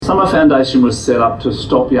Summer Foundation was set up to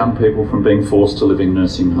stop young people from being forced to live in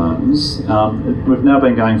nursing homes. We've now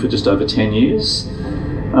been going for just over 10 years.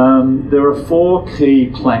 There are 4 key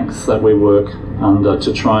planks that we work under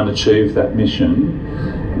to try and achieve that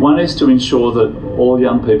mission. One is to ensure that all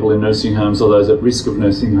young people in nursing homes or those at risk of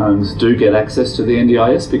nursing homes do get access to the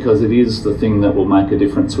NDIS, because it is the thing that will make a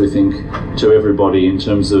difference, we think, to everybody in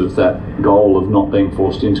terms of that goal of not being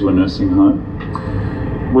forced into a nursing home.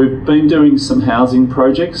 We've been doing some housing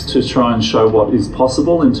projects to try and show what is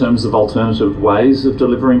possible in terms of alternative ways of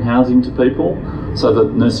delivering housing to people, so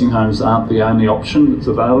that nursing homes aren't the only option that's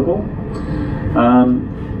available.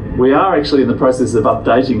 We are actually in the process of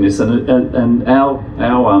updating this, and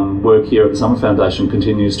our work here at the Summer Foundation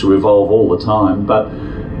continues to evolve all the time, but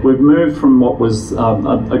we've moved from what was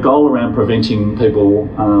a goal around preventing people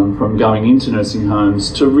from going into nursing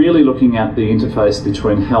homes to really looking at the interface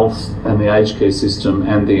between health and the aged care system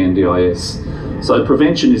and the NDIS. So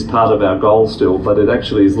prevention is part of our goal still, but it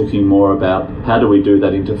actually is looking more about how do we do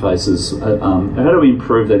that interfaces, how do we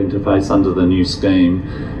improve that interface under the new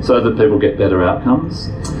scheme so that people get better outcomes.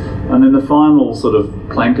 And then the final sort of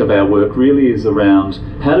plank of our work really is around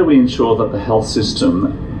how do we ensure that the health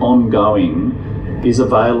system ongoing is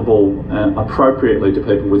available appropriately to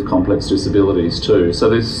people with complex disabilities too. So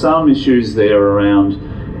there's some issues there around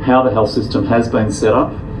how the health system has been set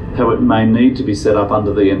up, how it may need to be set up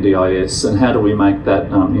under the NDIS, and how do we make that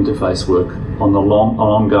interface work on an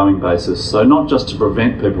ongoing basis. So not just to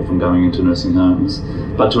prevent people from going into nursing homes,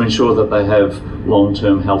 but to ensure that they have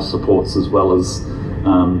long-term health supports as well as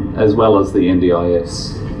the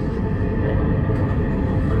NDIS.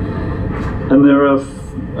 And there are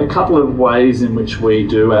a couple of ways in which we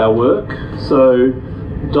do our work. So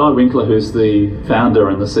Di Winkler, who's the founder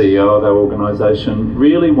and the CEO of our organisation,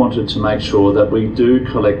 really wanted to make sure that we do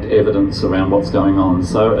collect evidence around what's going on.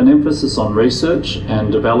 So an emphasis on research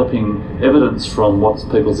and developing evidence from what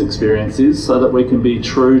people's experience is, so that we can be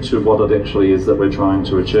true to what it actually is that we're trying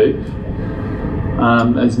to achieve.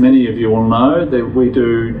 As many of you will know, that we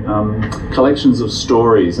do collections of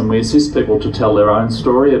stories, and we assist people to tell their own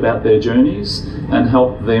story about their journeys and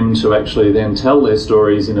help them to actually then tell their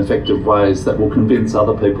stories in effective ways that will convince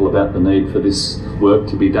other people about the need for this work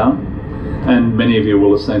to be done. And many of you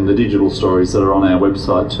will have seen the digital stories that are on our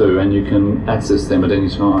website too, and you can access them at any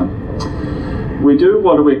time. We do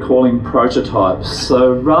what we're calling prototypes.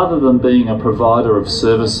 So rather than being a provider of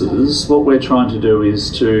services, what we're trying to do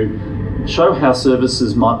is to show how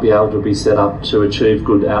services might be able to be set up to achieve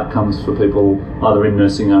good outcomes for people either in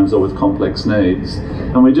nursing homes or with complex needs.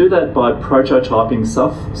 And we do that by prototyping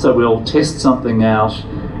stuff. So we'll test something out.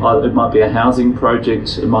 It might be a housing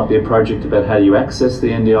project, it might be a project about how you access the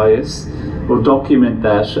NDIS. We'll document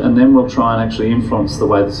that, and then we'll try and actually influence the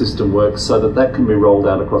way the system works so that that can be rolled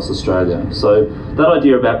out across Australia. So that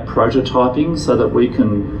idea about prototyping, so that we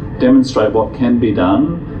can demonstrate what can be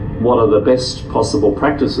done, what are the best possible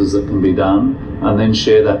practices that can be done, and then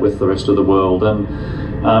share that with the rest of the world. And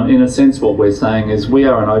in a sense, what we're saying is we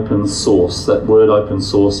are an open source. That word open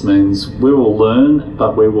source means we will learn,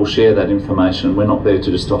 but we will share that information. We're not there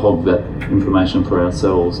to just to hog that information for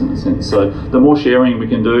ourselves, in a sense. So the more sharing we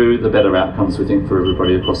can do, the better outcomes we think for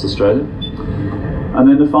everybody across Australia. And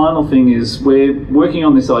then the final thing is we're working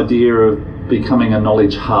on this idea of becoming a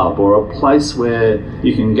knowledge hub, or a place where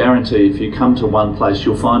you can guarantee if you come to one place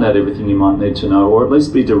you'll find out everything you might need to know, or at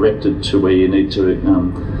least be directed to where you need to,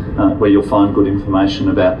 where you'll find good information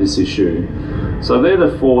about this issue. So they're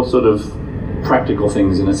the 4 sort of practical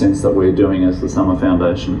things in a sense that we're doing as the Summer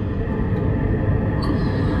Foundation.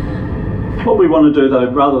 What we want to do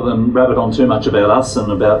though, rather than rabbit on too much about us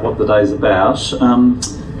and about what the day's about,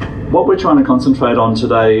 what we're trying to concentrate on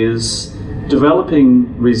today is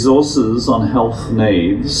developing resources on health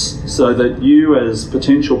needs so that you as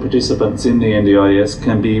potential participants in the NDIS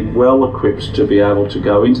can be well equipped to be able to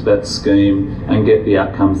go into that scheme and get the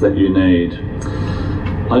outcomes that you need.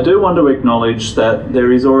 I do want to acknowledge that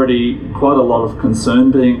there is already quite a lot of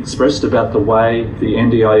concern being expressed about the way the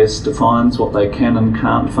NDIS defines what they can and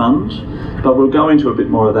can't fund, but we'll go into a bit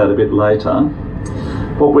more of that a bit later.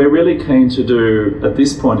 What we're really keen to do at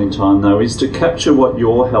this point in time though is to capture what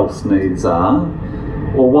your health needs are,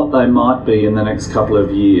 or what they might be in the next couple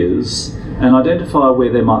of years, and identify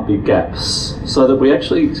where there might be gaps, so that we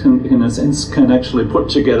actually can, in a sense, can actually put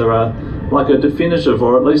together a definitive,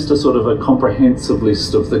 or at least a sort of a comprehensive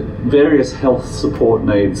list of the various health support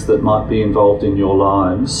needs that might be involved in your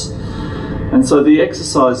lives. And so the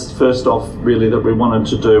exercise first off really that we wanted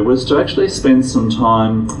to do was to actually spend some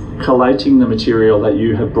time collating the material that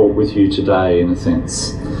you have brought with you today, in a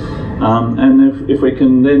sense. And if we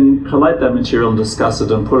can then collate that material and discuss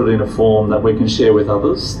it and put it in a form that we can share with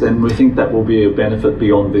others, then we think that will be a benefit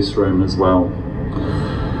beyond this room as well.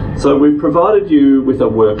 So we've provided you with a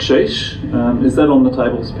worksheet. Is that on the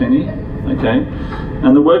tables, Penny? Okay.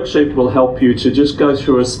 And the worksheet will help you to just go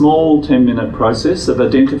through a small 10-minute process of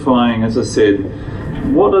identifying, as I said,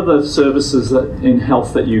 what are the services in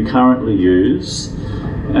health that you currently use,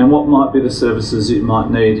 and what might be the services you might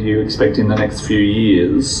need, you expect in the next few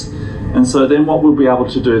years. And so then what we'll be able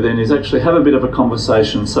to do then is actually have a bit of a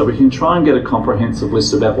conversation so we can try and get a comprehensive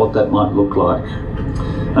list about what that might look like.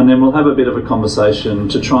 And then we'll have a bit of a conversation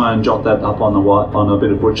to try and jot that up on a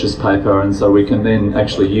bit of butcher's paper, and so we can then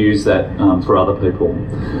actually use that for other people.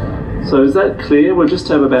 So is that clear? We'll just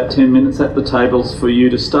have about 10 minutes at the tables for you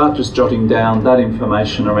to start just jotting down that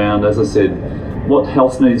information around, as I said, what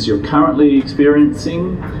health needs you're currently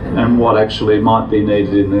experiencing and what actually might be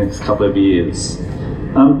needed in the next couple of years.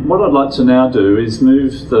 What I'd like to now do is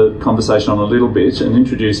move the conversation on a little bit and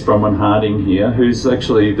introduce Bronwyn Harding here, who's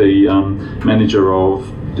actually the manager of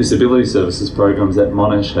disability services programs at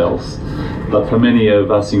Monash Health. But for many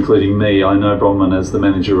of us, including me, I know Bronwyn as the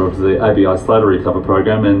manager of the ABI Slow to Recover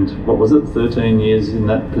program, and what was it, 13 years in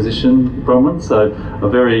that position, Bronwyn? So a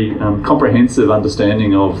very comprehensive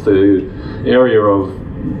understanding of the area of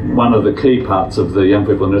one of the key parts of the Young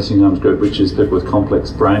People in Nursing Homes group, which is people with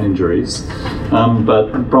complex brain injuries.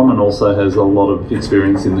 But Bronwyn also has a lot of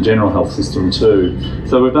experience in the general health system too.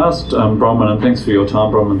 So we've asked Bronwyn, and thanks for your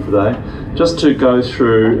time, Bronwyn, today, just to go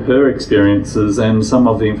through her experiences and some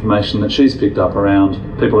of the information that she's picked up around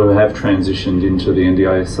people who have transitioned into the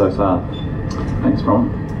NDIS so far. Thanks,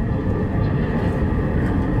 Bronwyn.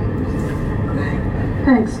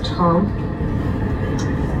 Thanks, Tom.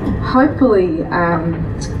 Hopefully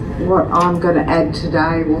what I'm going to add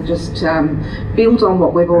today will just build on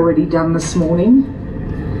what we've already done this morning.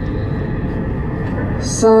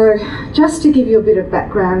 So just to give you a bit of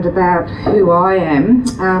background about who I am,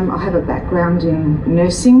 I have a background in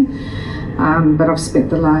nursing, but I've spent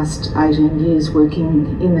the last 18 years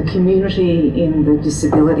working in the community in the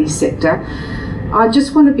disability sector. I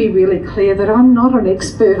just want to be really clear that I'm not an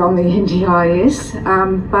expert on the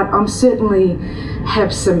NDIS, but I'm certainly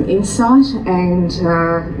have some insight, and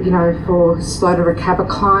for Slow to Recover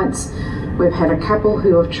clients, we've had a couple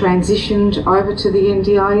who have transitioned over to the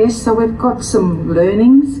NDIS, so we've got some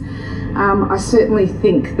learnings. I certainly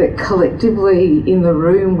think that collectively in the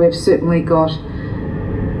room we've certainly got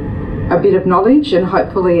a bit of knowledge, and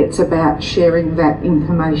hopefully it's about sharing that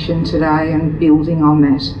information today and building on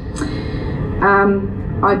that.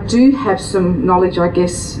 I do have some knowledge, I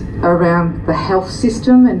guess, around the health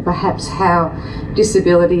system and perhaps how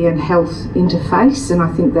disability and health interface, and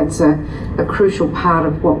I think that's a crucial part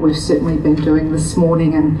of what we've certainly been doing this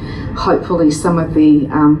morning, and hopefully some of the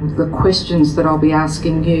questions that I'll be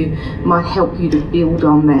asking you might help you to build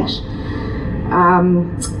on that.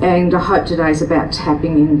 And I hope today's about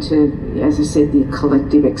tapping into, as I said, the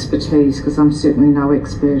collective expertise, because I'm certainly no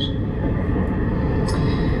expert.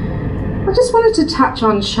 I just wanted to touch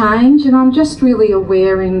on change, and I'm just really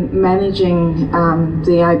aware in managing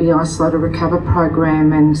the ABI Slow to Recover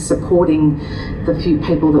program and supporting the few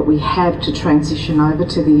people that we have to transition over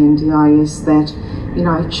to the NDIS that,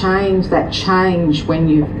 change when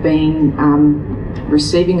you've been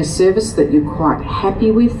receiving a service that you're quite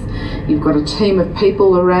happy with, you've got a team of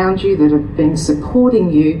people around you that have been supporting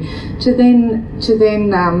you, to then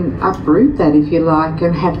uproot that, if you like,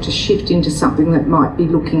 and have to shift into something that might be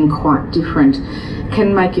looking quite different,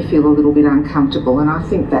 can make you feel a little bit uncomfortable. And I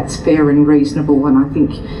think that's fair and reasonable, and I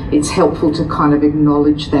think it's helpful to kind of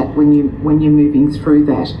acknowledge that when you're moving through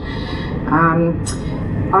that.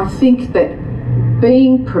 I think that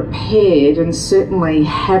being prepared and certainly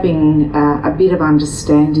having a bit of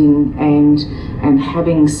understanding and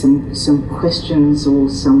having some questions or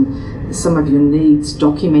some of your needs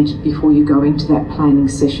documented before you go into that planning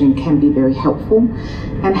session can be very helpful,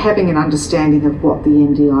 and having an understanding of what the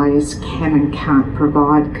NDIS can and can't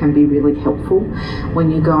provide can be really helpful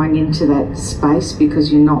when you're going into that space,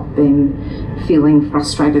 because you're not then feeling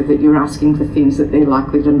frustrated that you're asking for things that they're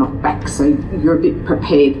likely to knock back. So you're a bit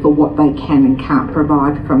prepared for what they can and can't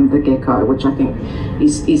provide from the get-go, which I think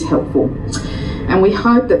is helpful. And we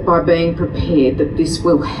hope that by being prepared that this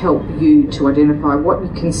will help you to identify what you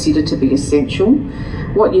consider to be essential,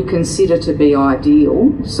 what you consider to be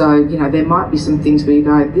ideal. So, there might be some things where you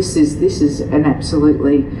go, this is an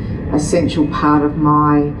absolutely essential part of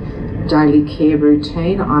my daily care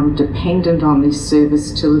routine. I'm dependent on this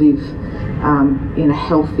service to live in a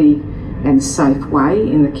healthy and safe way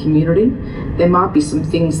in the community. There might be some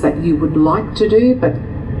things that you would like to do, but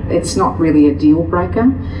it's not really a deal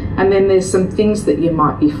breaker. And then there's some things that you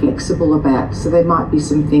might be flexible about. So there might be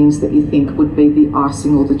some things that you think would be the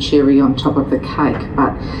icing or the cherry on top of the cake,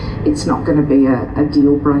 but it's not going to be a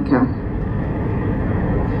deal breaker.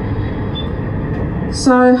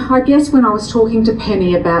 So I guess when I was talking to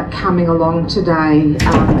Penny about coming along today,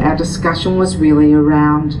 our discussion was really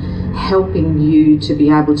around helping you to be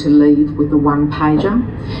able to leave with a one-pager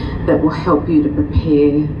that will help you to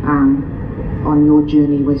prepare on your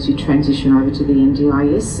journey as you transition over to the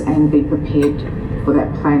NDIS and be prepared for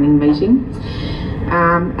that planning meeting.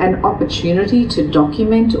 An opportunity to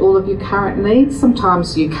document all of your current needs.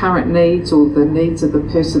 Sometimes your current needs or the needs of the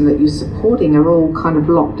person that you're supporting are all kind of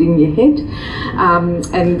locked in your head,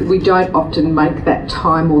 and we don't often make that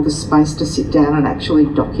time or the space to sit down and actually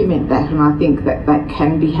document that, and I think that that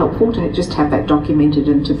can be helpful to just have that documented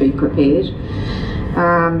and to be prepared.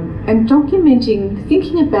 And documenting,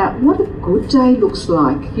 thinking about what a good day looks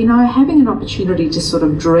like, having an opportunity to sort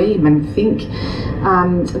of dream and think.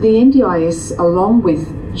 The NDIS, along with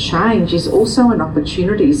change, is also an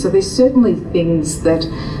opportunity. So there's certainly things that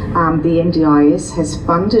the NDIS has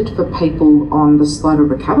funded for people on the Slow to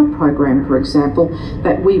Recover program, for example,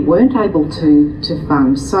 that we weren't able to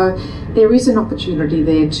fund. So there is an opportunity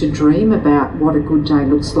there to dream about what a good day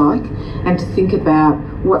looks like and to think about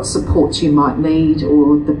what supports you might need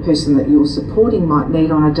or the person that you're supporting might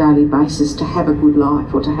need on a daily basis to have a good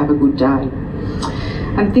life or to have a good day.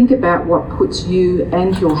 And think about what puts you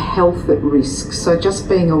and your health at risk. So just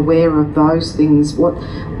being aware of those things. What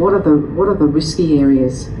are the risky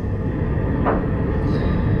areas?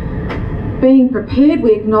 Being prepared,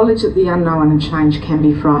 we acknowledge that the unknown and change can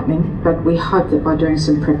be frightening, but we hope that by doing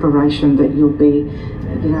some preparation that you'll be,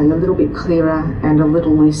 a little bit clearer and a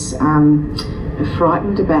little less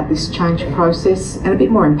frightened about this change process and a bit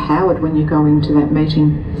more empowered when you go into that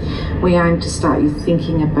meeting. We aim to start you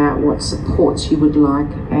thinking about what supports you would like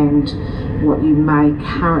and what you may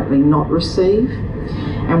currently not receive,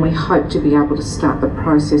 and we hope to be able to start the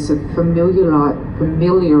process of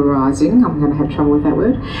familiarising, I'm going to have trouble with that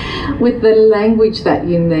word, with the language that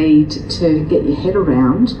you need to get your head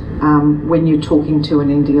around when you're talking to an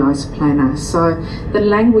NDIS planner. So the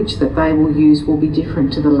language that they will use will be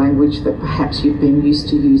different to the language that perhaps you've been used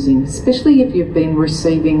to using, especially if you've been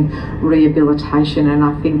receiving rehabilitation, and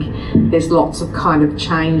I think there's lots of kind of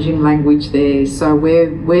changing language there. So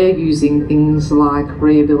we're using things like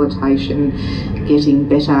rehabilitation, getting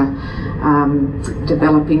better,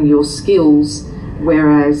 developing your skills,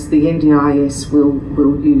 whereas the NDIS will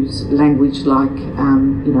use language like,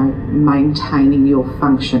 maintaining your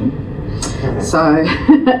function. So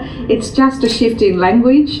it's just a shift in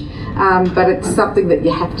language, but it's something that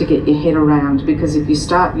you have to get your head around, because if you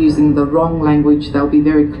start using the wrong language, they'll be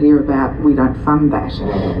very clear about, we don't fund that.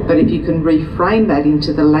 But if you can reframe that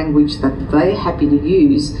into the language that they're happy to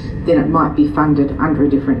use, then it might be funded under a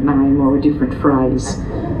different name or a different phrase.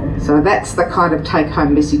 So that's the kind of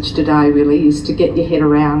take-home message today, really, is to get your head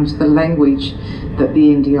around the language that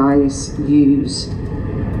the NDIS use.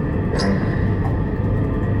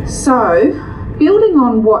 So, building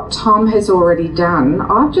on what Tom has already done,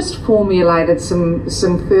 I've just formulated some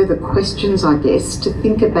further questions, I guess, to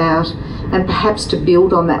think about and perhaps to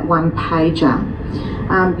build on that one-pager.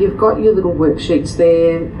 You've got your little worksheets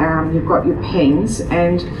there, you've got your pens,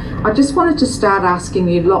 and I just wanted to start asking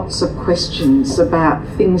you lots of questions about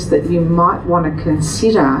things that you might want to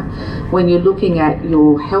consider when you're looking at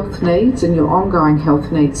your health needs and your ongoing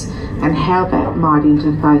health needs and how that might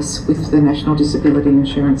interface with the National Disability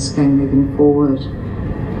Insurance Scheme moving forward.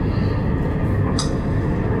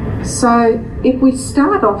 So if we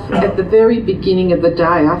start off at the very beginning of the day,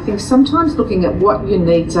 I think sometimes looking at what your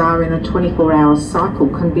needs are in a 24-hour cycle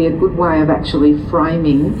can be a good way of actually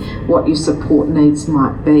framing what your support needs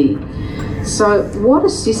might be. So what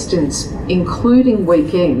assistance, including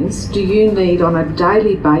weekends, do you need on a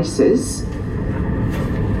daily basis?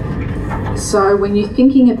 So when you're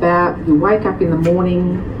thinking about you wake up in the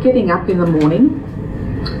morning, getting up in the morning,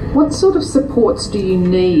 what sort of supports do you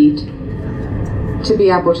need to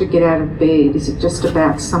be able to get out of bed? Is it just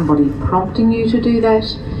about somebody prompting you to do that?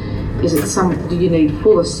 Do you need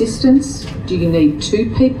full assistance? Do you need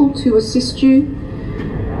two people to assist you?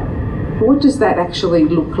 What does that actually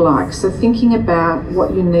look like? So thinking about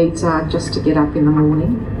what your needs are just to get up in the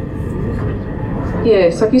morning.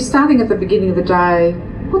 Yeah, so if you're starting at the beginning of the day,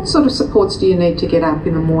 what sort of supports do you need to get up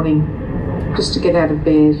in the morning just to get out of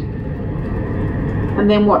bed? And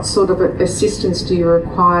then what sort of assistance do you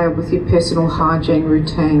require with your personal hygiene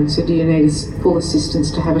routine? So do you need full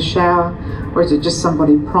assistance to have a shower, or is it just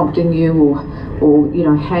somebody prompting you or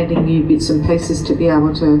handing you bits and pieces to be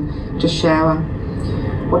able to shower?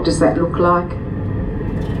 What does that look like?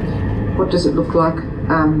 What does it look like,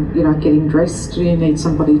 getting dressed? Do you need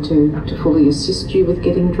somebody to fully assist you with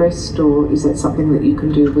getting dressed, or is that something that you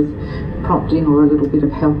can do with prompting or a little bit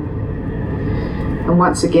of help? And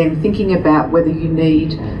once again, thinking about whether you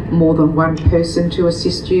need more than one person to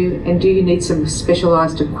assist you, and do you need some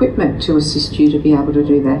specialised equipment to assist you to be able to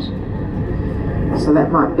do that? So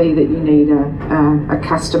that might be that you need a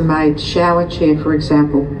custom-made shower chair, for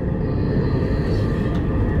example.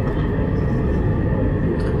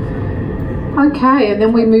 Okay, and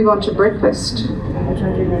then we move on to breakfast.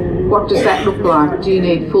 What does that look like? Do you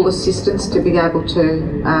need full assistance to be able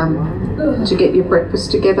to get your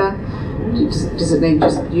breakfast together? Does it need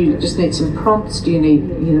you just need some prompts? Do you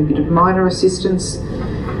need a bit of minor assistance?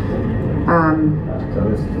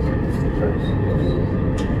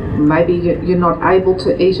 Maybe you're not able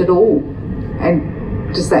to eat at all,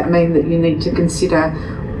 and does that mean that you need to consider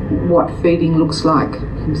what feeding looks like?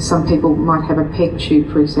 Some people might have a peg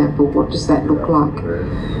tube, for example. What does that look like?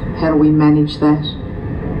 How do we manage that?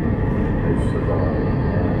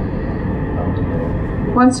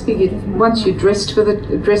 Once you're dressed for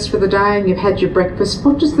the day and you've had your breakfast,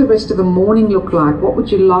 what does the rest of the morning look like? What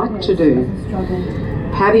would you like to do?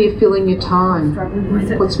 How do you fill in your time?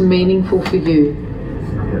 What's meaningful for you?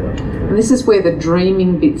 And this is where the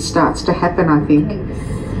dreaming bit starts to happen, I think.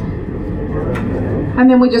 And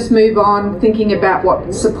then we just move on, thinking about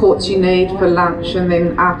what supports you need for lunch, and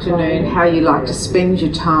then afternoon, how you like to spend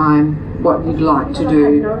your time, what you'd like to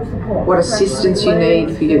do, what assistance you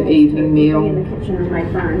need for your evening meal,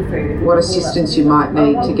 what assistance you might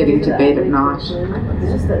need to get into bed at night.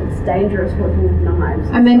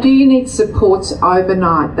 And then, do you need supports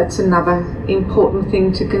overnight? That's another important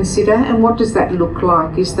thing to consider. And what does that look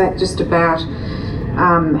like? Is that just about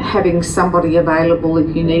having somebody available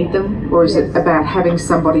if you need them, or is it about having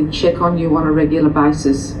somebody check on you on a regular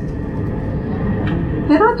basis?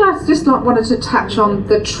 Then I just wanted to touch on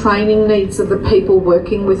the training needs of the people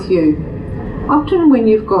working with you. Often when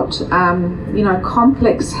you've got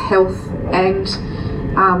complex health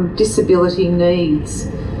and disability needs,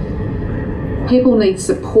 people need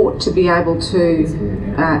support to be able to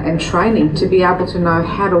and training to be able to know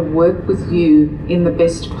how to work with you in the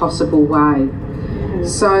best possible way.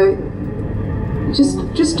 So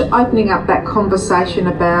just opening up that conversation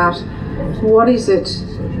about what is it,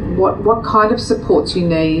 what kind of supports you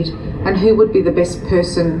need, and who would be the best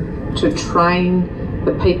person to train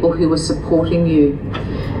the people who are supporting you.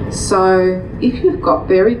 So if you've got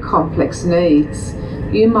very complex needs,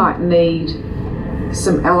 you might need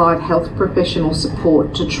some allied health professional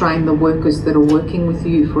support to train the workers that are working with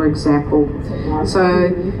you, for example. So,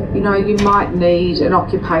 you might need an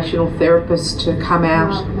occupational therapist to come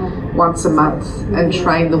out once a month and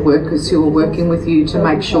train the workers who are working with you to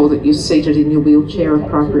make sure that you're seated in your wheelchair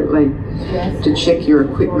appropriately, to check your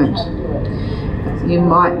equipment. You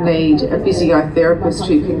might need a physiotherapist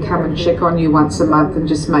who can come and check on you once a month and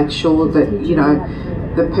just make sure that,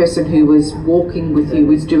 the person who is walking with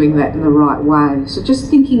you is doing that in the right way. So just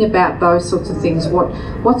thinking about those sorts of things,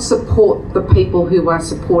 what support the people who are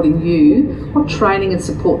supporting you, what training and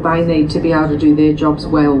support they need to be able to do their jobs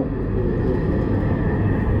well.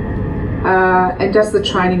 And does the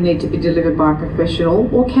training need to be delivered by a professional,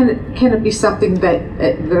 or can it be something that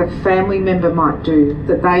a family member might do,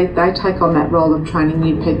 that they take on that role of training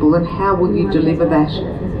new people, and how will you deliver that?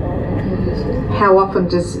 How often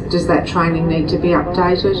does that training need to be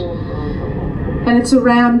updated? And it's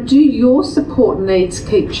around, do your support needs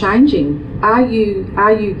keep changing? Are you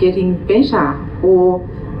getting better, or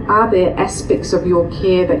are there aspects of your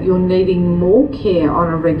care that you're needing more care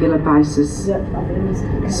on a regular basis?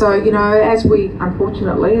 So, as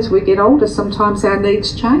we get older, sometimes our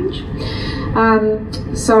needs change.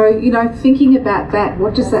 So, thinking about that,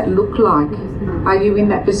 what does that look like? Are you in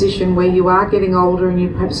that position where you are getting older and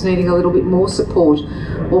you're perhaps needing a little bit more support?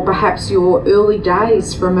 Or perhaps your early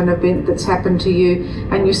days from an event that's happened to you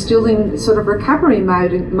and you're still in sort of recovery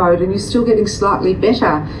mode and you're still getting slightly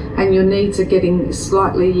better and your needs are getting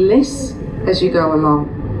slightly less as you go along.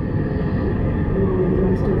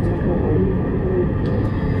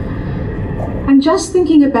 And just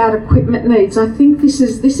thinking about equipment needs, I think this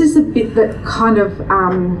is a bit that kind of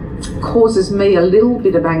causes me a little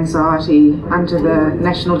bit of anxiety under the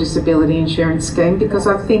National Disability Insurance Scheme, because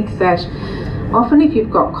I think that often if you've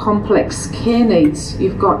got complex care needs,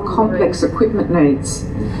 you've got complex equipment needs.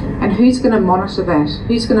 And who's going to monitor that?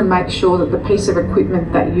 Who's going to make sure that the piece of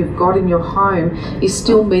equipment that you've got in your home is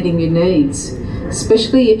still meeting your needs?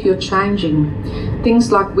 Especially if you're changing. Things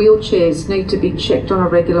like wheelchairs need to be checked on a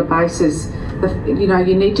regular basis.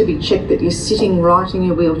 You need to be checked that you're sitting right in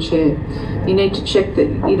your wheelchair. You need to check that,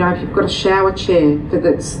 if you've got a shower chair,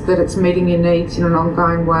 that it's meeting your needs in an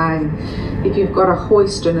ongoing way. If you've got a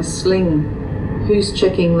hoist and a sling, who's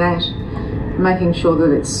checking that? Making sure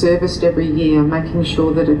that it's serviced every year, making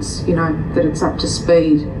sure that it's, that it's up to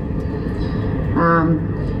speed.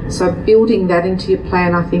 So building that into your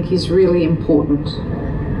plan, I think, is really important.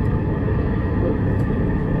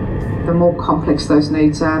 The more complex those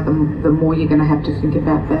needs are, the more you're going to have to think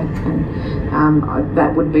about that. And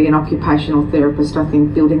that would be an occupational therapist, I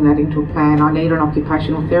think, building that into a plan. I need an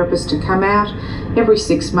occupational therapist to come out every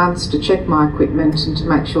 6 months to check my equipment and to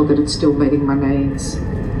make sure that it's still meeting my needs.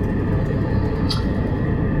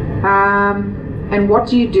 And what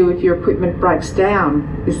do you do if your equipment breaks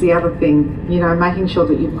down is the other thing. Making sure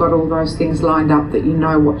that you've got all those things lined up, that you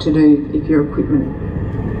know what to do if your equipment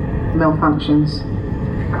malfunctions.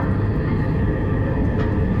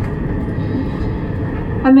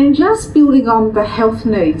 And then just building on the health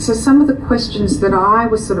needs. So some of the questions that I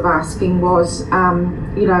was sort of asking was,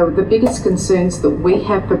 the biggest concerns that we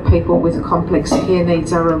have for people with complex care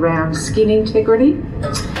needs are around skin integrity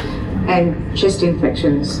and chest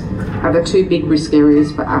infections are the two big risk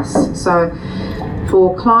areas for us. So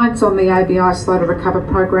for clients on the ABI Slow to Recover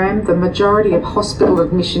program, the majority of hospital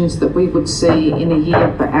admissions that we would see in a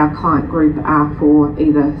year for our client group are for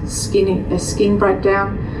either a skin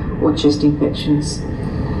breakdown or chest infections.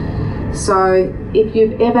 So if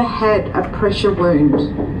you've ever had a pressure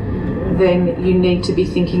wound, then you need to be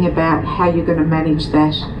thinking about how you're going to manage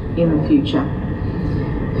that in the future.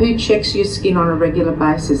 Who checks your skin on a regular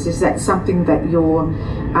basis? Is that something that you're,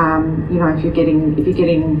 if you're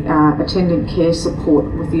getting attendant care support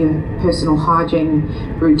with your personal hygiene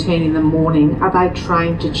routine in the morning, are they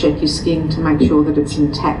trained to check your skin to make sure that it's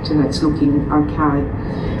intact and it's looking okay?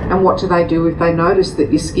 And what do they do if they notice that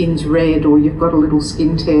your skin's red or you've got a little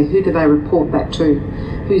skin tear? Who do they report that to?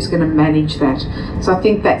 Who's going to manage that? So I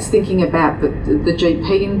think that's thinking about the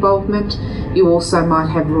GP involvement. You also might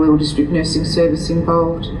have Royal District Nursing Service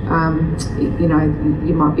involved.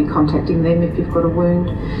 You might be contacting them if you've got a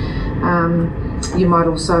wound. You might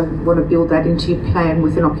also want to build that into your plan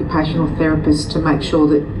with an occupational therapist to make sure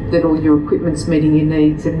that all your equipment's meeting your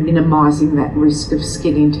needs and minimising that risk of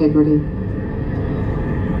skin integrity.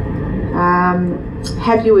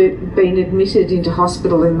 Have you been admitted into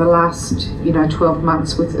hospital in the last 12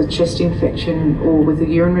 months with a chest infection or with a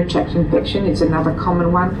urinary tract infection? It's another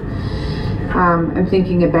common one. And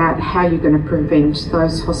thinking about how you're going to prevent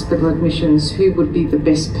those hospital admissions, who would be the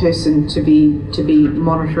best person to be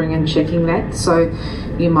monitoring and checking that. So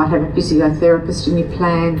you might have a physiotherapist in your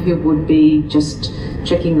plan who would be just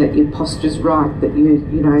checking that your posture's right, that you're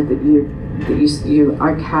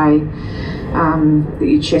okay, that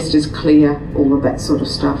your chest is clear, all of that sort of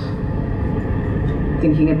stuff.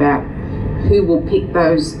 Thinking about who will pick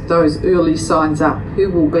those early signs up, who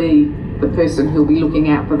will be the person who'll be looking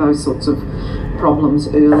out for those sorts of problems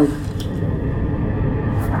early.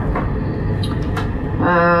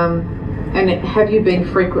 And have you been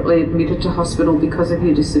frequently admitted to hospital because of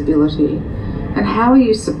your disability? And how are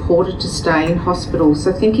you supported to stay in hospital?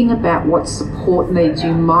 So thinking about what support needs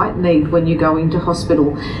you might need when you go into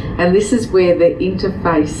hospital. And this is where the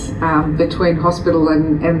interface between hospital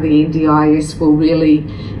and the NDIS will really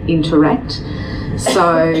interact.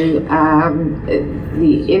 So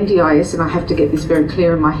the NDIS, and I have to get this very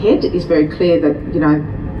clear in my head, is very clear that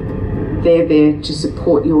they're there to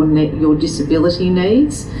support your disability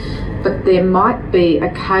needs, but there might be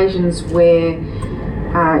occasions where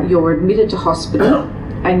you're admitted to hospital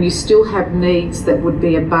and you still have needs that would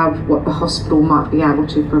be above what the hospital might be able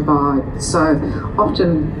to provide. So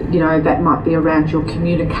often, that might be around your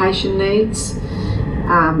communication needs.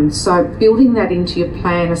 So building that into your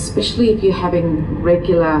plan, especially if you're having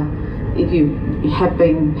if you have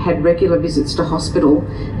had regular visits to hospital,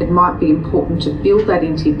 it might be important to build that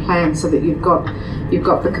into your plan so that you've got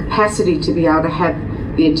the capacity to be able to have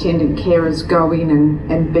the attendant carers go in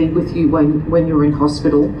and be with you when you're in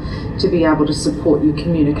hospital, to be able to support your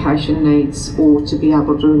communication needs or to be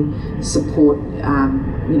able to support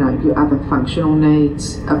your other functional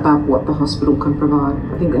needs above what the hospital can provide.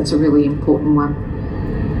 I think that's a really important one.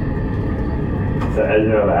 So are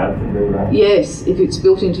you allowed to do that? Yes, if it's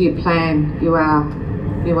built into your plan, you are.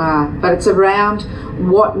 But it's around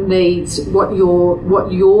what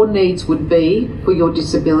your needs would be for your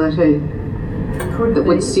disability.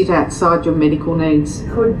 Would sit outside your medical needs.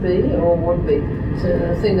 Could be or would be. So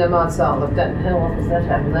the thing they might say, look, how often does that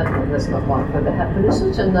happen? That's not likely to happen, is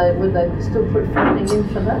it? And would they still put funding in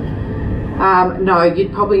for that? No,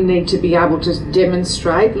 you'd probably need to be able to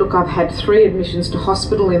demonstrate. Look, I've had 3 admissions to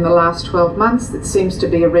hospital in the last 12 months. That seems to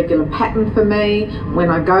be a regular pattern for me. When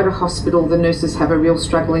I go to hospital, the nurses have a real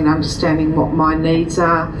struggle in understanding what my needs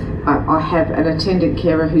are. But I have an attendant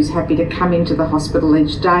carer who's happy to come into the hospital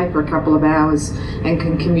each day for a couple of hours and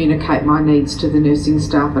can communicate my needs to the nursing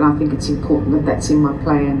staff, and I think it's important that that's in my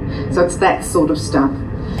plan. So it's that sort of stuff.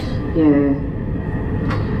 Yeah.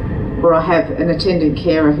 Or I have an attendant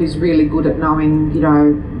carer who's really good at knowing, you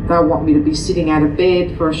know, they'll want me to be sitting out of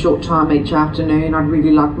bed for a short time each afternoon. I'd really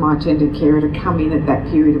like my attendant carer to come in at that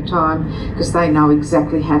period of time because they know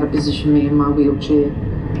exactly how to position me in my wheelchair.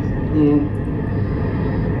 Yeah.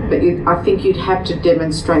 But I think you'd have to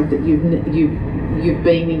demonstrate that you've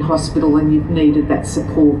been in hospital and you've needed that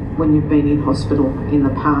support when you've been in hospital in the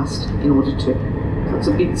past in order to. So it's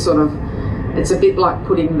a bit it's a bit like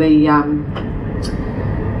putting the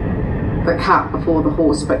cart before the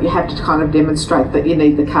horse, but you have to kind of demonstrate that you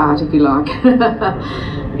need the cart, if you like.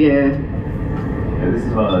 Yeah. This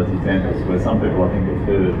is one of those examples where some people, I think, have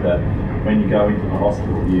heard that when you go into the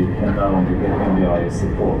hospital, you can no longer get NDIS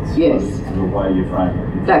support. So yes. It's the way you frame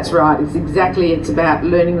it. That's right. It's about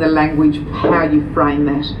learning the language, how you frame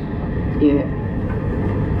that. Yeah.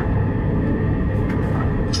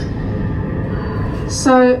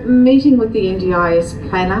 So, meeting with the NDIS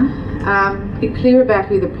planner. Be clear about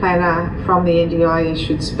who the planner from the NDIS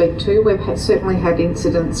should speak to. We've certainly had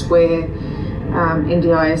incidents where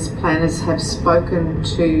NDIS planners have spoken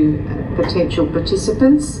to potential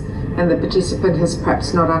participants and the participant has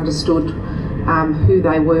perhaps not understood who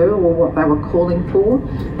they were or what they were calling for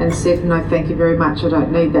and said, no, thank you very much, I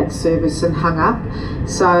don't need that service, and hung up.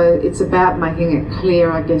 So it's about making it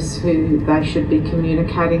clear, I guess, who they should be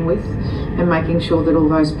communicating with and making sure that all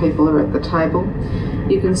those people are at the table.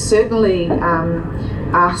 You can certainly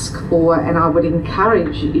ask for, and I would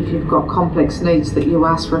encourage, if you've got complex needs, that you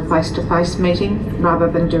ask for a face-to-face meeting rather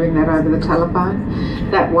than doing that over the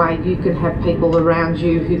telephone. That way you can have people around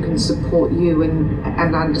you who can support you and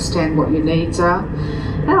understand what your needs are.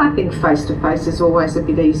 And I think face-to-face is always a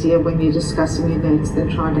bit easier when you're discussing your needs than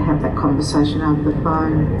trying to have that conversation over the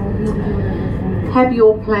phone. Have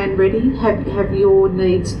your plan ready, have your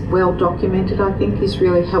needs well documented, I think is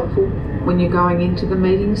really helpful when you're going into the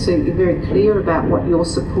meeting, so you're very clear about what your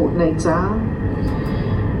support needs are.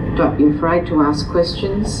 Don't be afraid to ask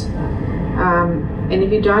questions. And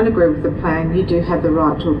if you don't agree with the plan, you do have the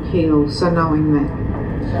right to appeal, so knowing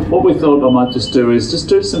that. What we thought I might just do is just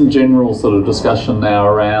do some general sort of discussion now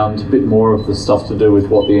around a bit more of the stuff to do with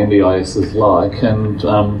what the NDIS is like, and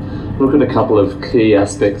look at a couple of key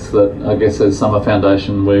aspects that I guess as Summer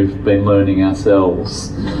Foundation we've been learning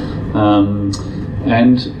ourselves.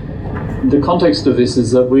 And the context of this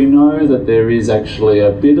is that we know that there is actually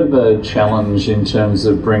a bit of a challenge in terms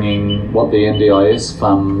of bringing what the NDIS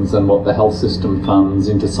funds and what the health system funds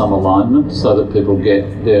into some alignment so that people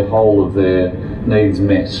get their whole of their needs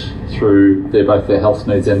met through both their health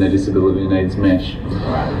needs and their disability needs met.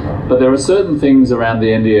 But there are certain things around the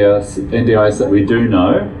NDIS that we do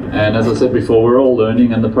know, and as I said before, we're all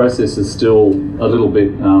learning and the process is still a little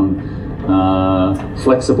bit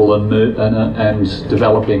flexible and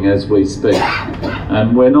developing as we speak,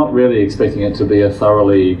 and we're not really expecting it to be a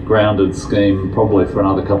thoroughly grounded scheme probably for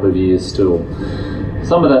another couple of years still.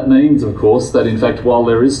 Some of that means, of course, that in fact while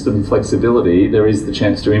there is some flexibility, there is the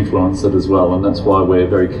chance to influence it as well, and that's why we're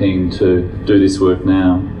very keen to do this work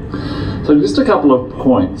now. So just a couple of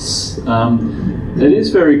points. It is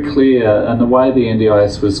very clear, and the way the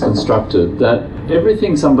NDIS was constructed, that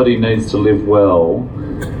everything somebody needs to live well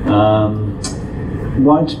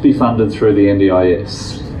won't be funded through the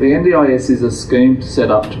NDIS. The NDIS is a scheme set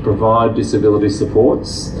up to provide disability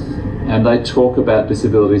supports, and they talk about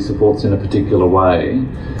disability supports in a particular way,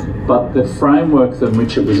 but the framework in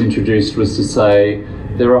which it was introduced was to say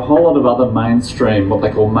there are a whole lot of other mainstream, what they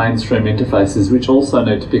call mainstream interfaces, which also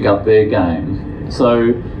need to pick up their game.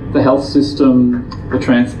 So the health system, the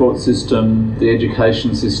transport system, the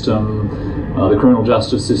education system, the criminal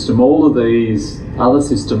justice system, all of these other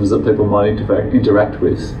systems that people might interact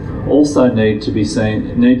with also need to be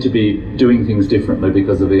doing things differently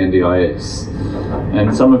because of the NDIS.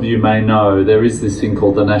 And some of you may know there is this thing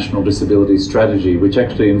called the National Disability Strategy, which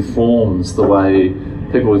actually informs the way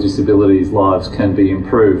people with disabilities' lives can be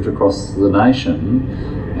improved across the nation.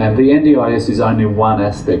 And the NDIS is only one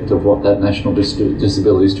aspect of what that National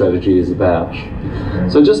Disability Strategy is about.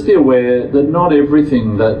 So just be aware that not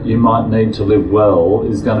everything that you might need to live well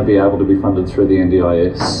is going to be able to be funded through the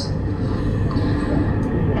NDIS.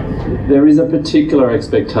 There is a particular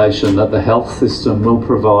expectation that the health system will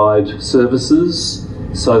provide services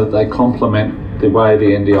so that they complement the way the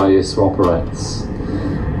NDIS operates.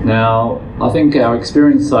 Now, I think our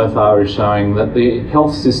experience so far is showing that the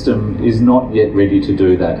health system is not yet ready to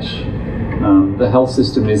do that. The health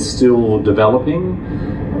system is still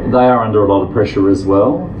developing. They are under a lot of pressure as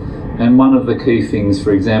well. And one of the key things,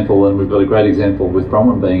 for example, and we've got a great example with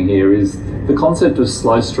Bronwyn being here, is the concept of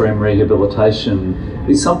slow stream rehabilitation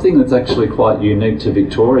is something that's actually quite unique to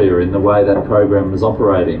Victoria in the way that program is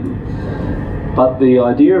operating. But the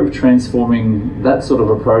idea of transforming that sort of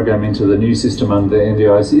a program into the new system under the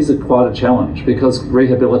NDIS is quite a challenge, because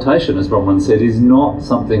rehabilitation, as Bronwyn said, is not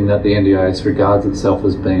something that the NDIS regards itself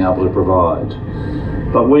as being able to provide.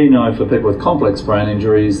 But we know for people with complex brain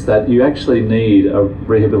injuries that you actually need a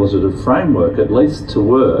rehabilitative framework, at least to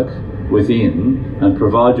work within and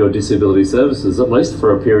provide your disability services, at least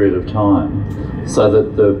for a period of time, so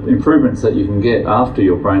that the improvements that you can get after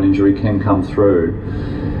your brain injury can come through.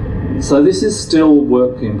 So this is still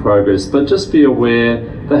work in progress, but just be aware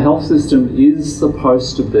the health system is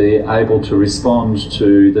supposed to be able to respond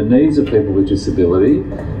to the needs of people with disability,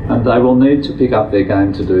 and they will need to pick up their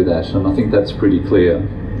game to do that, and I think that's pretty clear.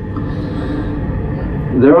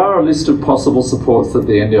 There are a list of possible supports that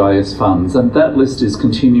the NDIS funds, and that list is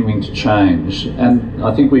continuing to change. And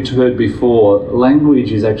I think we heard before,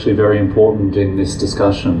 language is actually very important in this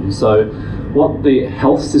discussion. So what the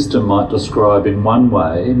health system might describe in one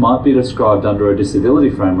way might be described under a disability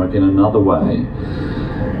framework in another way.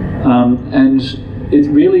 And it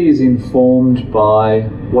really is informed by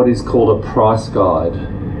what is called a price guide.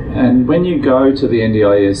 And when you go to the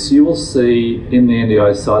NDIS, you will see in the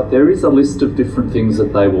NDIS site there is a list of different things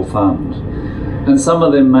that they will fund. And some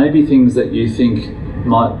of them may be things that you think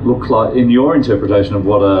might look like, in your interpretation of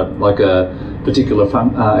what a particular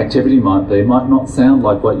activity might be, might not sound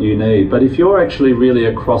like what you need. But if you're actually really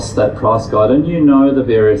across that price guide and you know the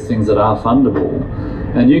various things that are fundable,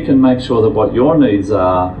 and you can make sure that what your needs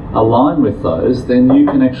are align with those, then you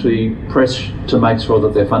can actually press to make sure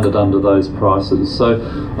that they're funded under those prices. So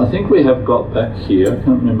I think we have got back here, I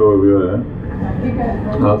can't remember where we were.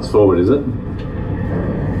 Oh, it's forward, is it?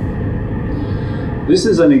 This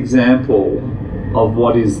is an example of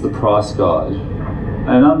what is the price guide.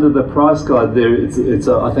 And under the price guide there,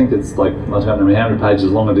 I think it's like, I don't know how many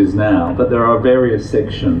pages long it is now, but there are various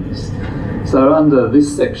sections. So under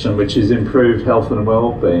this section, which is improved health and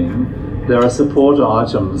well-being, there are support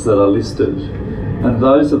items that are listed. And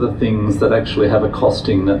those are the things that actually have a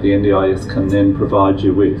costing that the NDIS can then provide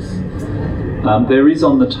you with. There is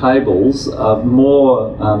on the tables a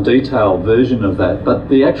more detailed version of that, but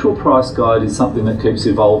the actual price guide is something that keeps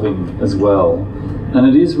evolving as well. And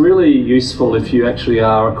it is really useful if you actually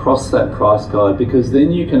are across that price guide, because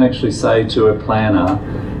then you can actually say to a planner,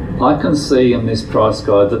 I can see in this price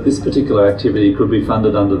guide that this particular activity could be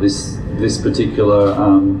funded under this particular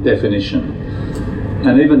definition.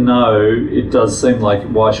 And even though it does seem like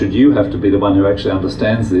why should you have to be the one who actually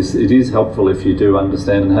understands this, it is helpful if you do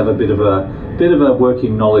understand and have a bit of a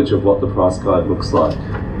working knowledge of what the price guide looks like.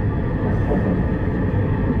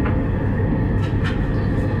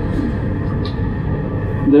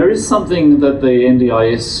 There is something that the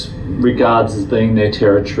NDIS regards as being their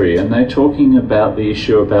territory, and they're talking about the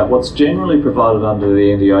issue about what's generally provided under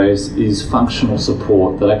the NDIS is functional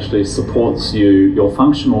support that actually supports your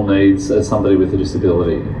functional needs as somebody with a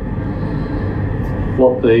disability.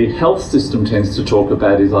 What the health system tends to talk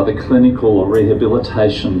about is either clinical or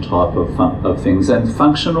rehabilitation type of things, and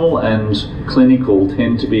functional and clinical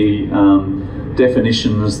tend to be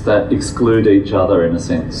definitions that exclude each other in a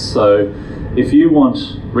sense. So if you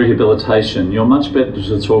want rehabilitation, you're much better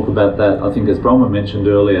to talk about that, I think as Bronwyn mentioned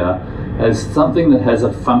earlier, as something that has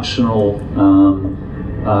a functional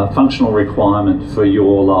requirement for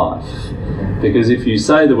your life. Because if you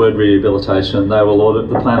say the word rehabilitation,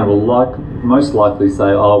 the planner will most likely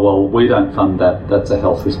say, oh well, we don't fund that, that's a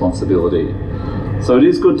health responsibility. So it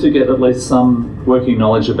is good to get at least some working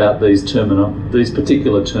knowledge about these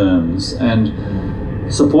particular terms, and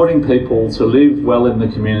supporting people to live well in the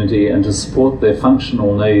community and to support their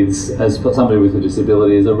functional needs as somebody with a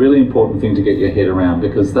disability is a really important thing to get your head around,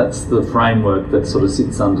 because that's the framework that sort of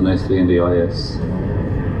sits underneath the NDIS.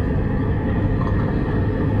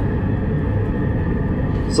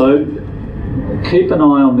 So keep an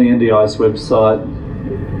eye on the NDIS website,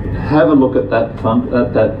 have a look at that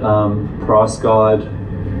price guide,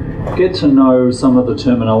 get to know some of the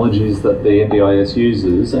terminologies that the NDIS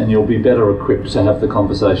uses, and you'll be better equipped to have the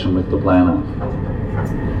conversation with the planner.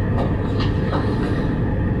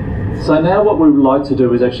 So now what we would like to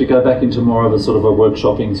do is actually go back into more of a sort of a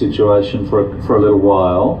workshopping situation for a little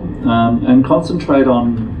while, and concentrate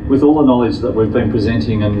on, with all the knowledge that we've been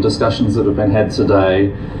presenting and discussions that have been had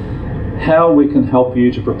today, how we can help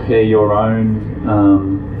you to prepare your own,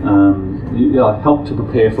 help to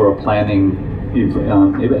prepare for a planning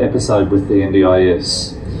episode with the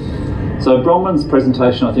NDIS. So Bronwyn's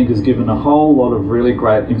presentation, I think, has given a whole lot of really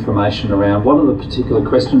great information around what are the particular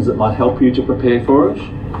questions that might help you to prepare for it.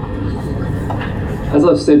 As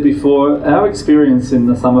I've said before, our experience in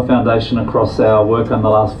the Summer Foundation across our work on the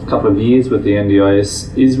last couple of years with the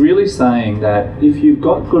NDIS is really saying that if you've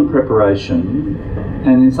got good preparation,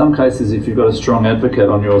 and in some cases if you've got a strong advocate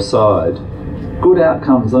on your side, good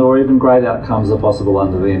outcomes or even great outcomes are possible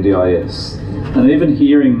under the NDIS. And even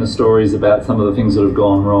hearing the stories about some of the things that have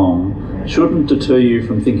gone wrong shouldn't deter you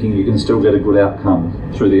from thinking you can still get a good outcome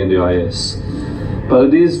through the NDIS. But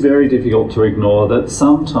it is very difficult to ignore that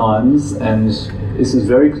sometimes, and this is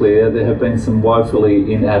very clear, there have been some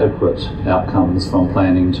woefully inadequate outcomes from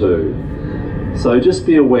planning too. So just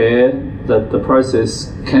be aware that the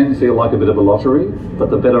process can feel like a bit of a lottery, but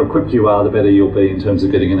the better equipped you are, the better you'll be in terms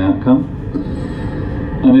of getting an outcome.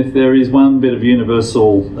 And if there is one bit of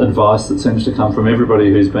universal advice that seems to come from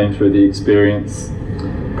everybody who's been through the experience,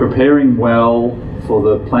 preparing well for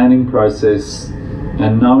the planning process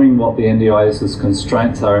and knowing what the NDIS's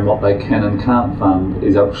constraints are and what they can and can't fund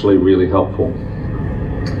is actually really helpful.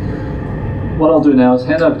 What I'll do now is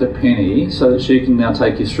hand over to Penny so that she can now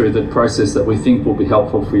take you through the process that we think will be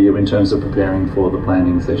helpful for you in terms of preparing for the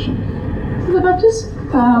planning session. So look, I've just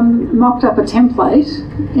mocked up a template,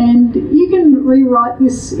 and you can rewrite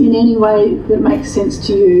this in any way that makes sense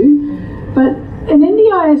to you, but an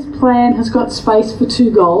NDIS plan has got space for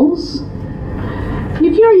 2 goals.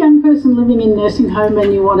 If you're a young person living in nursing home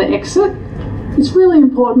and you want to exit, it's really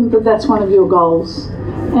important that that's one of your goals,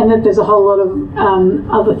 and that there's a whole lot of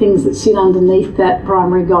other things that sit underneath that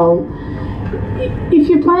primary goal. If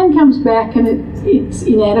your plan comes back and it's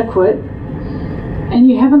inadequate, and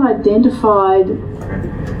you haven't identified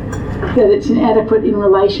that it's inadequate in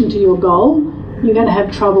relation to your goal, you're going to have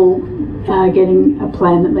trouble getting a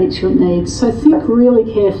plan that meets your needs. So think really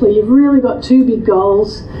carefully. You've really got 2 big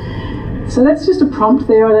goals. So that's just a prompt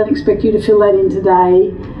there. I don't expect you to fill that in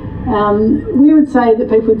today. We would say that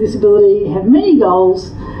people with disability have many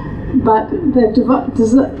goals, but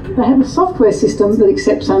they have a software system that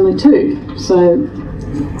accepts only 2. So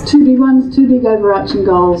 2 big ones, 2 big overarching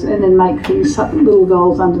goals, and then make things little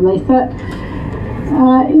goals underneath that.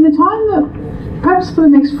 In the time that, perhaps for the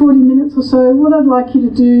next 40 minutes or so, what I'd like you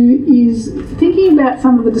to do is, thinking about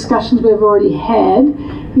some of the discussions we've already had,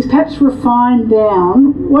 is perhaps refine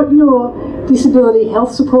down what your disability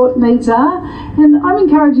health support needs are. And I'm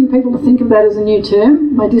encouraging people to think of that as a new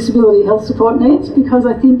term, my disability health support needs, because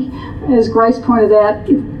I think, as Grace pointed out,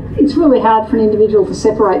 it's really hard for an individual to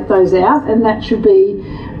separate those out, and that should be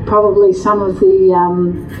probably some of the,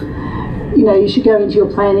 you should go into your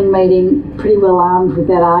planning meeting pretty well armed with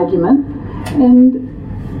that argument. And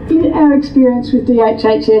in our experience with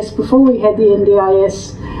DHHS, before we had the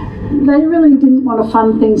NDIS, they really didn't want to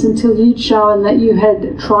fund things until you'd shown that you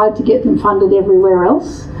had tried to get them funded everywhere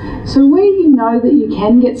else. So where you know that you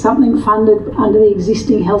can get something funded under the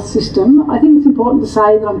existing health system, I think it's important to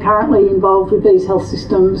say that I'm currently involved with these health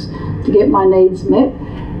systems to get my needs met.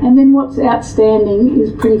 And then what's outstanding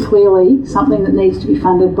is pretty clearly something that needs to be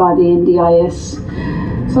funded by the NDIS.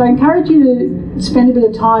 So I encourage you to spend a bit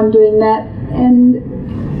of time doing that, and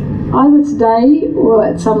either today or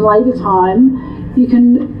at some later time, you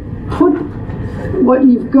can put what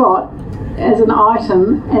you've got as an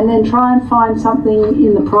item and then try and find something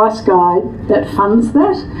in the price guide that funds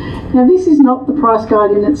that. Now, this is not the price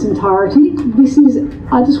guide in its entirety.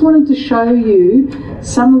 I just wanted to show you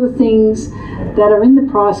some of the things that are in the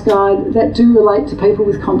price guide that do relate to people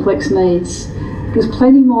with complex needs. There's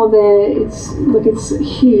plenty more there. It's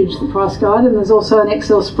huge, the price guide, and there's also an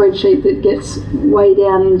Excel spreadsheet that gets way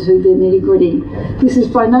down into the nitty-gritty. This is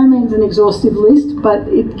by no means an exhaustive list, but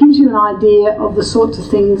it gives you an idea of the sorts of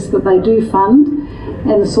things that they do fund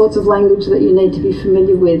and the sorts of language that you need to be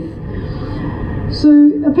familiar with.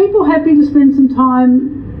 So are people happy to spend some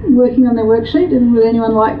time working on their worksheet, and would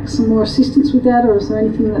anyone like some more assistance with that, or is there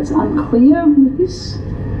anything that's unclear with this?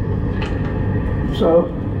 So,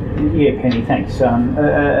 yeah, Penny, thanks. I'm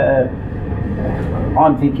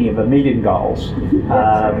thinking of 1 million goals.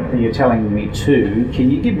 You're telling me 2. Can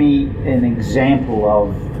you give me an example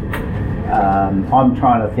of, I'm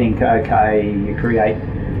trying to think, okay, you create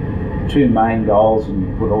 2 main goals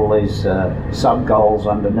and put all these sub-goals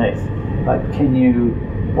underneath. But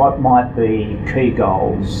what might be key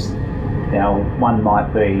goals? Now, one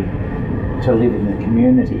might be to live in the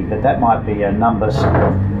community, but that might be a number.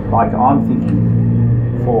 Like I'm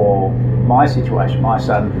thinking for my situation, my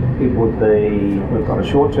son, it would be, we've got a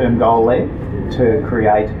short-term goal there to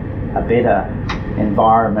create a better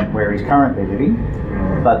environment where he's currently living,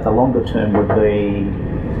 but the longer term would be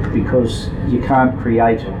because you can't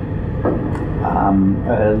create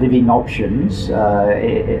living options,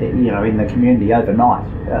 in the community overnight.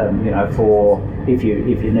 For if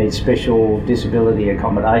you need special disability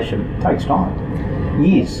accommodation, it takes time,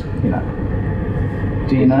 years.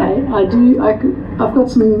 Do you know? Okay, I do. I've got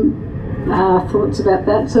some thoughts about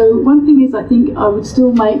that. So one thing is, I think I would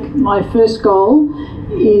still make my first goal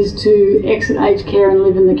is to exit aged care and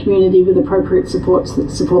live in the community with appropriate supports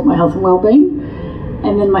that support my health and well-being.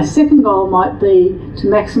 And then my second goal might be to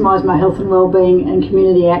maximise my health and well-being and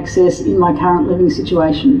community access in my current living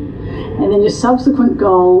situation. And then your subsequent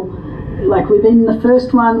goal, like within the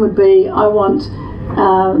first one, would be I want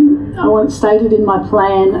stated in my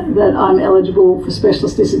plan that I'm eligible for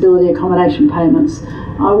specialist disability accommodation payments.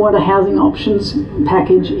 I want a housing options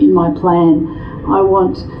package in my plan. I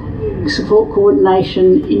want support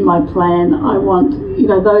coordination in my plan. I want,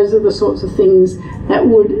 those are the sorts of things that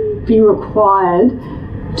would be required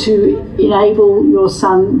to enable your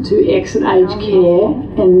son to exit aged care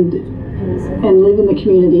and live in the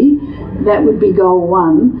community. That would be goal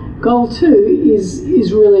one. Goal two is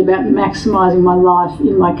really about maximising my life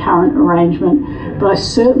in my current arrangement, but I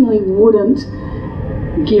certainly wouldn't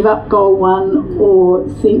give up goal one or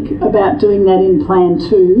think about doing that in plan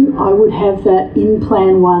two. I would have that in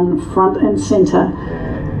plan one front and centre,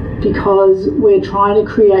 because we're trying to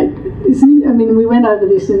create, we went over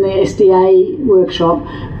this in the SDA workshop,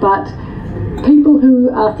 but people who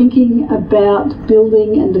are thinking about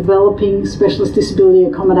building and developing specialist disability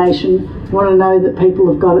accommodation want to know that people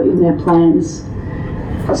have got it in their plans.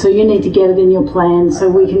 So you need to get it in your plan so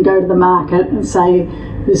we can go to the market and say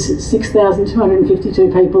there's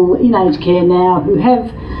 6,252 people in aged care now who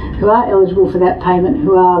are eligible for that payment,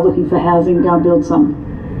 who are looking for housing, go and build some,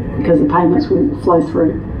 because the payments will flow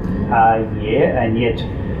through. And yet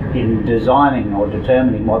in designing or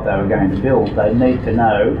determining what they were going to build, they need to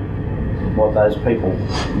know what those people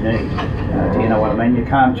need. Do you know what I mean? You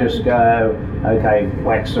can't just go, okay,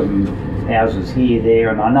 whack some houses here, there,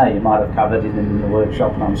 and I know you might have covered it in the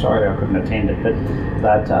workshop, and I'm sorry I couldn't attend it,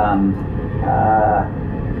 but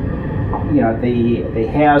the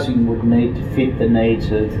housing would need to fit the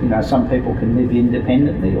needs of, some people can live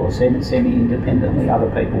independently or semi-independently, other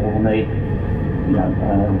people will need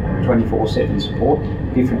 24/7 support,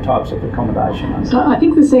 different types of accommodation. So I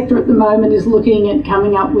think the sector at the moment is looking at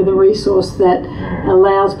coming up with a resource that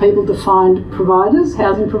allows people to find providers,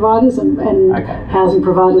 housing providers, and housing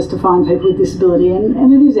providers to find people with disability.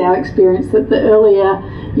 And it is our experience that the earlier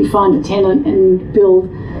you find a tenant and build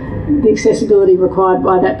the accessibility required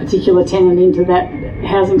by that particular tenant into that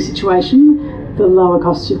housing situation, the lower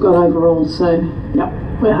costs you've got overall. So,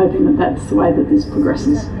 we're hoping that that's the way that this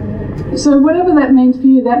progresses. So whatever that means for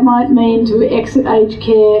you, that might mean to exit aged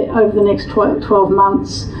care over the next 12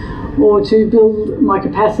 months, or to build my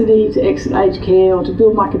capacity to exit aged care, or to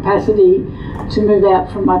build my capacity to move out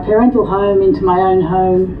from my parental home into my own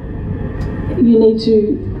home. You need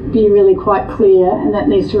to be really quite clear, and that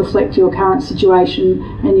needs to reflect your current situation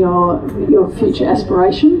and your future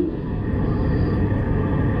aspiration.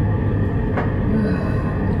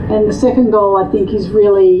 And the second goal, I think, is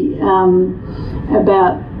really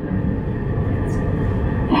about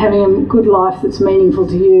having a good life that's meaningful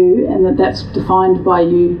to you, and that's defined by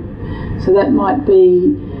you. So that might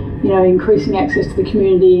be, increasing access to the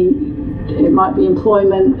community. It might be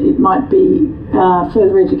employment. It might be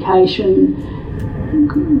further education.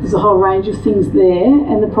 There's a whole range of things there,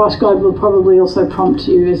 and the price guide will probably also prompt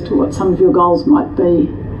you as to what some of your goals might be.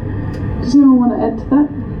 Does anyone want to add to that?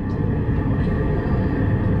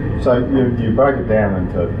 So you broke it down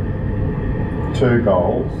into two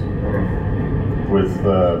goals, with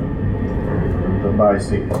the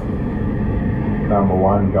basic number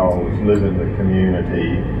one goal is live in the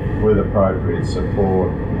community with appropriate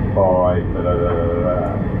support by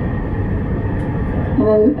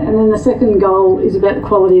And then the second goal is about the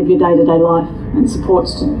quality of your day-to-day life and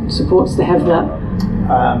supports to have that.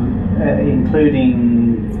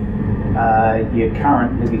 Including your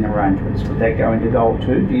current living arrangements. Would that go into goal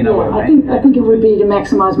two? Do you know what I mean? I think it would be to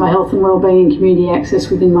maximise my health and well-being and community access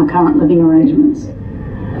within my current living arrangements.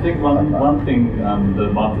 I think one thing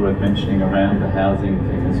that might be worth mentioning around the housing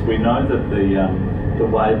thing is we know that the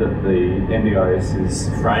way that the NDIS is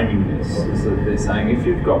framing this is that they're saying if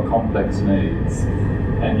you've got complex needs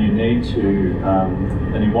and you need to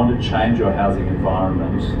and you want to change your housing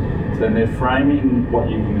environment, then they're framing what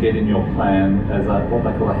you can get in your plan as what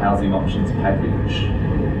they call a housing options package.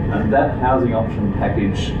 And that housing option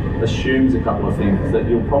package assumes a couple of things, that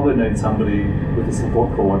you'll probably need somebody with a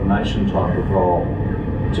support coordination type of role.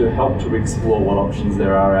 to help to explore what options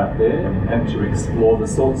there are out there and to explore the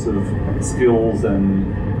sorts of skills and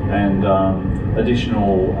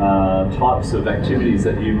additional types of activities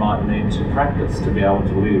that you might need to practice to be able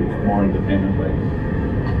to live more independently.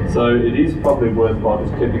 So it is probably worthwhile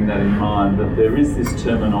just keeping that in mind, that there is this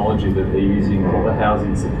terminology that they're using called the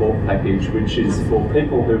housing support package, which is for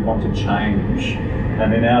people who want to change.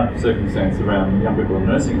 And in our circumstance around young people in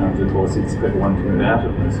nursing homes, of course, it's people wanting to move out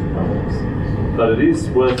of nursing homes. But it is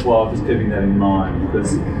worthwhile just keeping that in mind,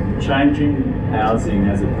 because changing housing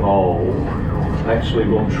as a goal actually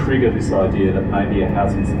will trigger this idea that maybe a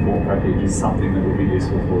housing support package is something that will be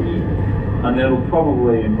useful for you. And it'll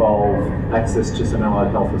probably involve access to some allied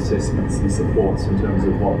health assessments and supports in terms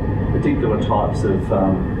of what particular types of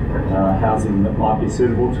housing that might be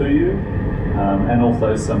suitable to you, and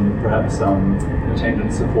also perhaps some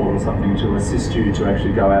attendant support or something to assist you to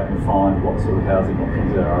actually go out and find what sort of housing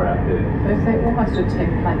options there are out there. So is that almost a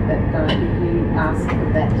template that if you ask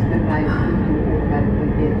for that, then they will automatically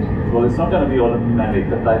get? Well, it's not going to be automatic,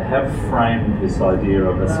 but they have framed this idea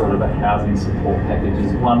of a sort of a housing support package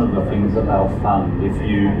as one of the things that they'll fund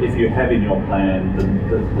if you have in your plan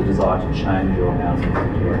the desire to change your housing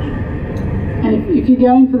situation. And if you're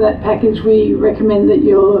going for that package, we recommend that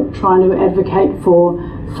you're trying to advocate for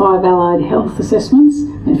 5 allied health assessments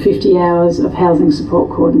and 50 hours of housing support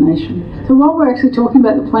coordination. So while we're actually talking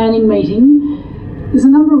about the planning meeting, there's a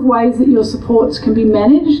number of ways that your supports can be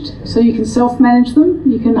managed. So you can self-manage them,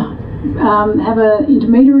 you can have an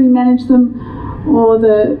intermediary manage them, or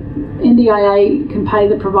the NDIA can pay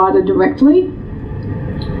the provider directly.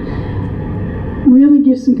 Really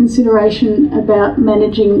give some consideration about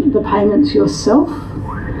managing the payments yourself,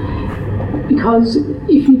 because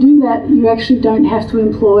if you do that, you actually don't have to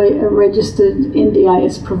employ a registered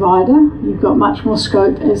NDIS provider. You've got much more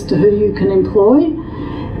scope as to who you can employ,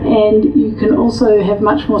 and you can also have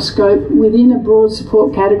much more scope within a broad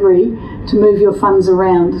support category to move your funds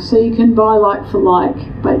around. So you can buy like for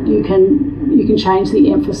like, but you can change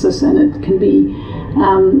the emphasis, and it can be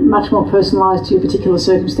much more personalised to your particular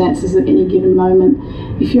circumstances at any given moment.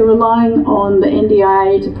 If you're relying on the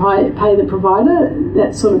NDIA to pay the provider,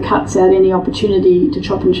 that sort of cuts out any opportunity to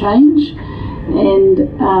chop and change. And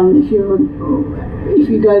if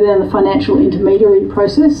you go down the financial intermediary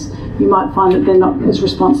process, you might find that they're not as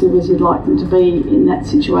responsive as you'd like them to be in that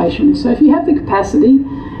situation. So if you have the capacity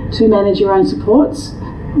to manage your own supports,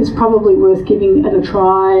 it's probably worth giving it a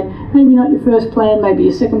try. Maybe not your first plan, maybe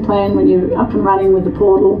your second plan when you're up and running with the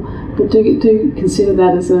portal, but do consider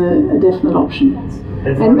that as a definite option.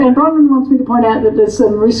 And Bronwyn wants me to point out that there's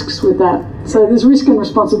some risks with that. So there's risk and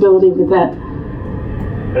responsibility with that.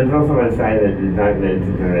 It's also a say that you don't need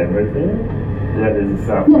to do everything. That is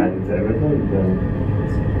self-manage everything. Then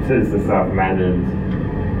choose the self-manage,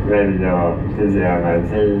 maybe your physio and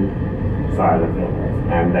OT side of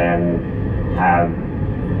things, and then have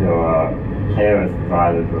your care is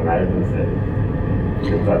provided to an agency.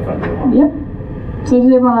 If that's something you want. Yep. So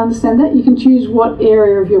does everyone understand that? You can choose what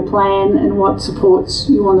area of your plan and what supports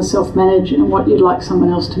you want to self-manage and what you'd like someone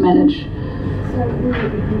else to manage.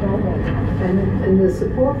 And the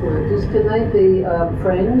support workers, can they be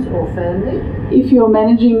friends or family? If you're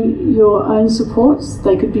managing your own supports,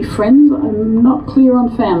 they could be friends. I'm not clear on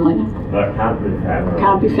family. That can't be family.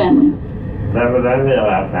 Can't be family. That would only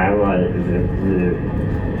allow family is if you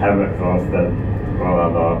have exhausted all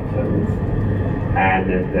other options, and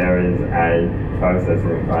if there is a process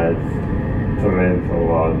in place to move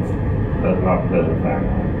towards it not being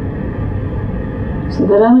family. So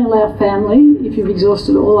they'd only allow family if you've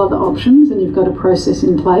exhausted all other options and you've got a process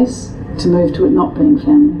in place to move to it not being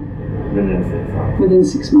family. Within 6 months. Within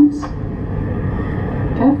 6 months.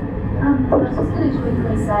 Okay? I was just going to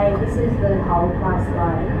quickly say this is the whole price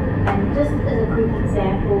load, and just as a quick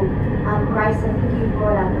example, Grace, I think you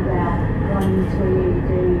brought up about wanting to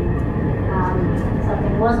do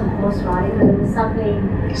something. It wasn't horse riding, but it was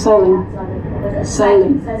something Sailing. outside of, was it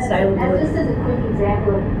Sailing. So and just as a quick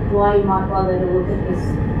example of why you might bother to look at this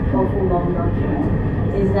awful long document,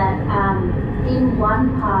 is that in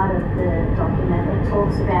one part of the document it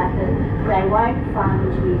talks about that they won't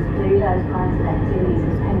fund you to do those kinds of activities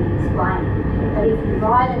as Penny explained. But if you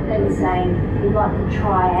write it that is saying you'd like to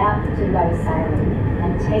try out to go sailing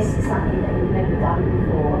and test something that you've never done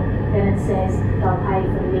before, then it says they'll pay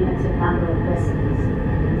for a limited number of lessons.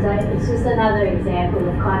 So it's just another example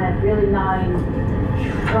of kind of really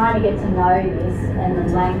trying to get to know this and the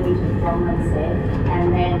language as Bronwyn said,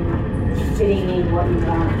 and then fitting in what you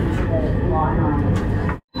want into the line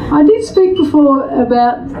item. I did speak before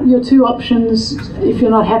about your two options if you're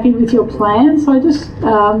not happy with your plan, so I just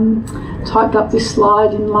typed up this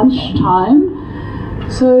slide in lunchtime.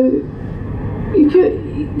 So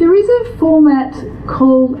there is a format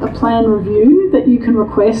called a plan review that you can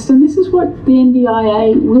request, and this is what the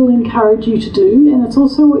NDIA will encourage you to do, and it's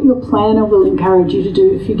also what your planner will encourage you to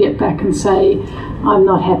do if you get back and say, I'm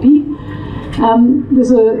not happy.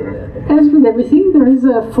 As with everything, there is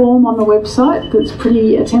a form on the website that's a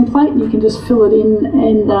template. You can just fill it in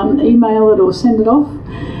and email it or send it off.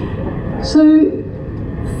 So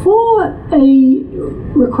for a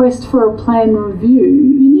request for a plan review,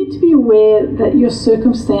 you need to be aware that your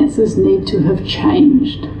circumstances need to have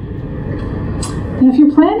changed. Now, if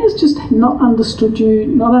your plan has just not understood you,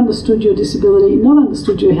 not understood your disability, not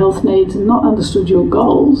understood your health needs, and not understood your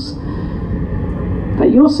goals,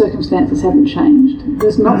 but your circumstances haven't changed,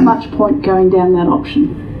 there's not much point going down that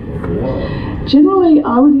option. Generally,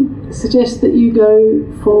 I would suggest that you go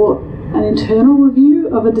for an internal review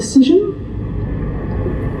of a decision.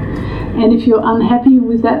 And if you're unhappy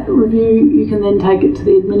with that review, you can then take it to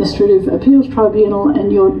the Administrative Appeals Tribunal,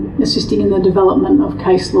 and you're assisting in the development of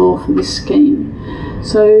case law for this scheme.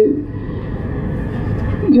 So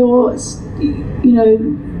your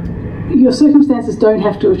circumstances don't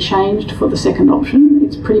have to have changed for the second option.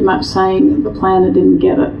 It's pretty much saying the planner didn't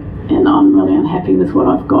get it and I'm really unhappy with what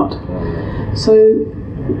I've got. So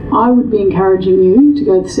I would be encouraging you to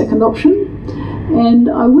go the second option. And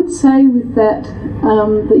I would say with that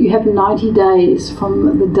that you have 90 days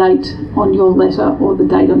from the date on your letter or the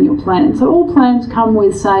date on your plan. So all plans come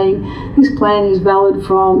with saying this plan is valid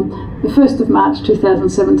from the 1st of March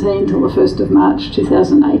 2017 till the 1st of March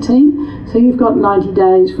 2018. So you've got 90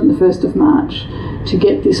 days from the 1st of March to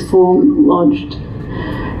get this form lodged.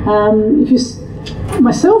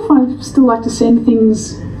 Myself, I still like to send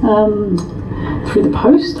things through the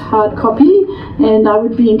post, hard copy, and I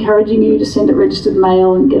would be encouraging you to send it registered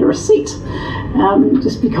mail and get a receipt,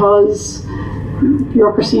 just because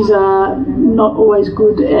bureaucracies are not always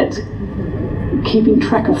good at keeping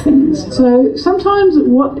track of things. So sometimes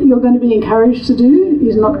what you're going to be encouraged to do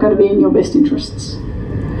is not going to be in your best interests.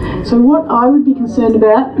 So what I would be concerned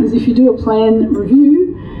about is if you do a plan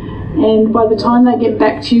review and by the time they get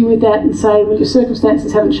back to you with that and say, well, your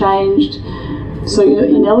circumstances haven't changed, so you're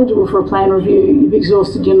ineligible for a plan review, you've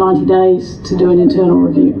exhausted your 90 days to do an internal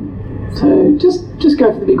review. So just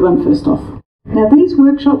go for the big one first off. Now, these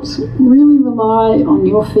workshops really rely on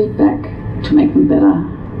your feedback to make them better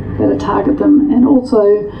target them, and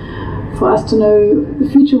also for us to know the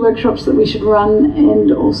future workshops that we should run,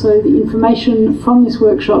 and also the information from this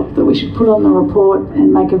workshop that we should put on the report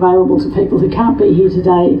and make available to people who can't be here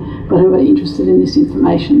today but who are interested in this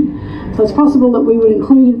information. So it's possible that we would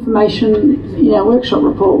include information in our workshop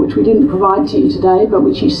report which we didn't provide to you today but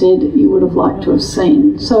which you said you would have liked to have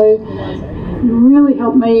seen. So it would really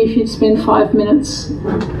help me if you'd spend 5 minutes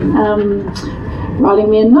writing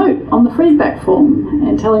me a note on the feedback form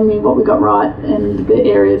and telling me what we got right and the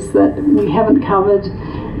areas that we haven't covered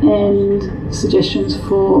and suggestions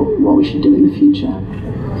for what we should do in the future.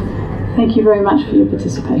 Thank you very much for your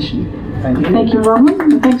participation. Thank you. Thank you, Roman,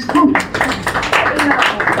 and thanks, Tom.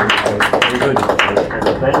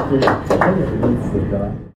 Very good. Thank you.